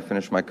after I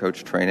finished my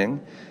coach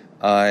training,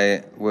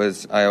 I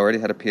already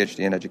had a PhD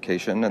in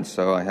education, and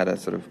so I had a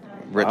sort of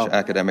rich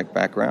academic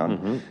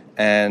background.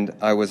 And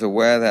I was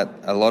aware that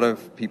a lot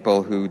of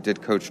people who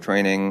did coach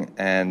training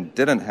and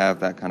didn't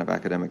have that kind of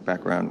academic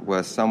background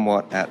were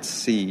somewhat at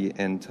sea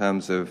in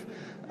terms of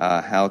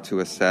how to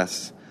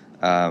assess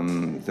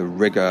the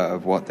rigor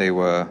of what they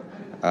were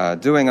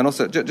doing, and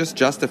also just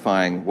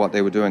justifying what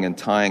they were doing and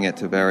tying it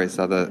to various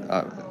other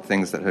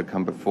things that had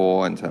come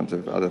before in terms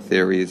of other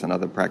theories and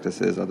other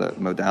practices, other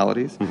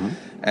modalities.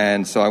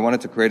 And so I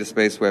wanted to create a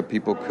space where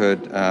people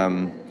could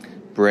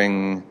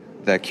bring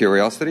their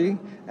curiosity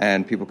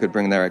and people could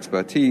bring their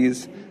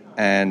expertise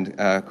and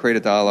create a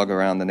dialogue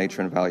around the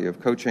nature and value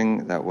of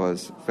coaching that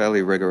was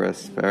fairly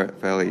rigorous,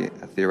 fairly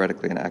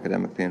theoretically and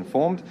academically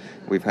informed.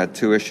 We've had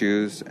 2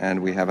 issues,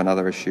 and we have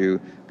another issue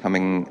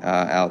coming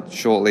out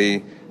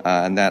shortly,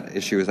 and that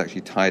issue is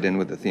actually tied in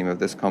with the theme of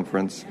this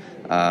conference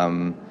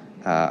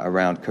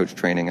around coach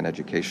training and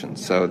education.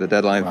 So the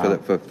deadline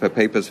for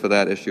papers for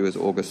that issue is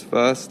August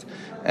 1st,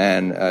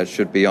 and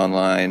should be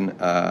online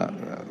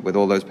with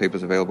all those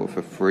papers available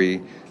for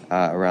free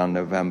around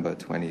November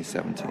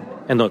 2017.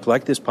 And look,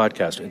 like this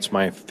podcast, it's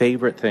my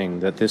favorite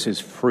thing that this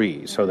is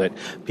free, so that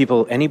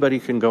anybody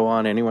can go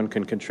on, anyone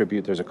can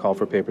contribute. There's a call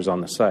for papers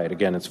on the site.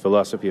 Again, it's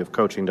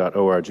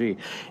philosophyofcoaching.org.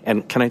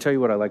 And can I tell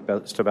you what I like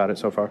best about it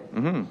so far?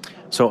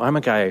 So I'm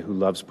a guy who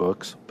loves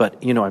books, but,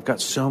 I've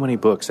got so many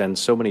books and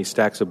so many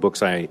stacks of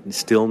books I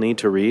still need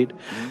to read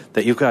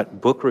that you've got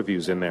book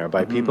reviews in there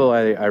by people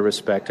I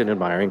respect and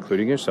admire,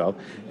 including yourself.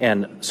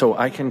 And so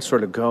I can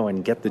sort of go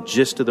and get the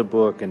gist of the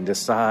book and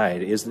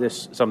decide, is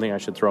this something I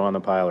should throw on the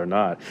pile or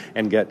not,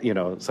 and get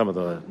some of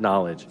the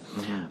knowledge.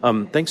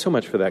 Thanks so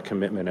much for that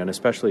commitment, and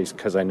especially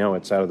because I know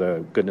it's out of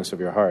the goodness of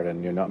your heart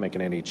and you're not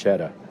making any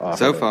cheddar off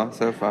so of far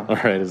so far. All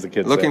right, as the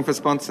kids looking say. for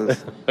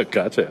sponsors.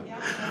 Gotcha.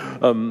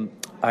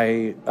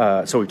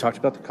 So we've talked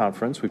about the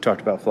conference, we've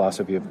talked about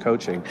philosophy of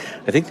coaching.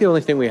 I think the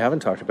only thing we haven't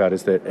talked about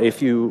is that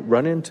if you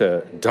run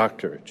into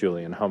Dr.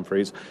 Julian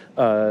Humphreys,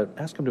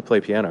 ask him to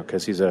play piano,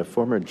 because he's a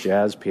former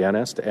jazz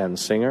pianist and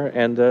singer,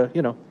 and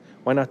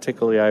why not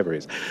tickle the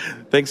ivories?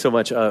 Thanks so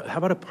much. How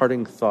about a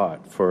parting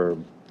thought for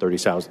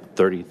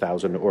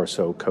 30,000 or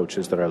so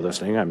coaches that are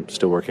listening? I'm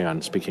still working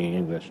on speaking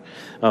English.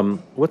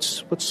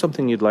 What's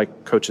something you'd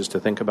like coaches to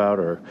think about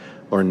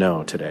or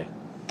know today?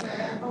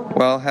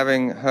 Well,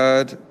 having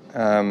heard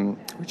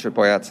Richard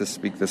Boyatzis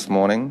speak this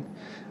morning,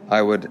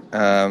 I would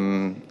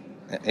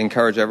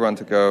encourage everyone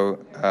to go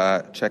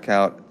check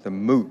out the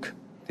MOOC,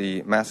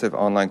 the massive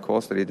online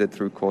course that he did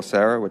through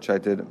Coursera, which I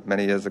did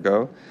many years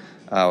ago,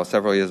 or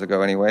several years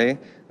ago anyway,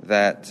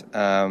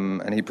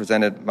 and he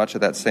presented much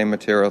of that same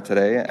material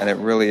today, and it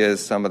really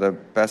is some of the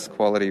best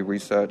quality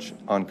research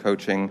on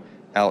coaching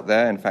out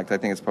there. In fact, I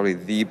think it's probably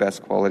the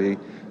best quality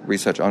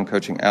research on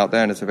coaching out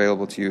there, and it's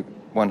available to you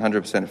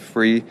 100%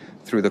 free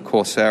through the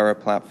Coursera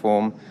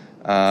platform.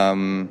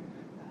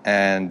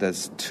 And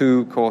there's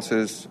 2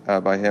 courses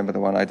by him, but the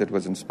one I did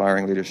was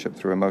Inspiring Leadership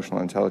Through Emotional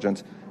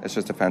Intelligence. It's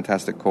just a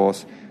fantastic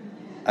course.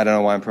 I don't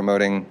know why I'm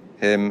promoting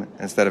him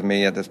instead of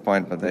me at this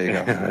point, but there you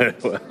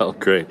go. Well,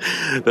 great.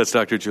 That's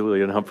Dr.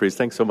 Julian Humphreys.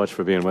 Thanks so much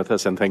for being with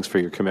us, and thanks for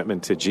your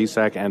commitment to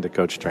GSAC and to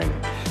coach training.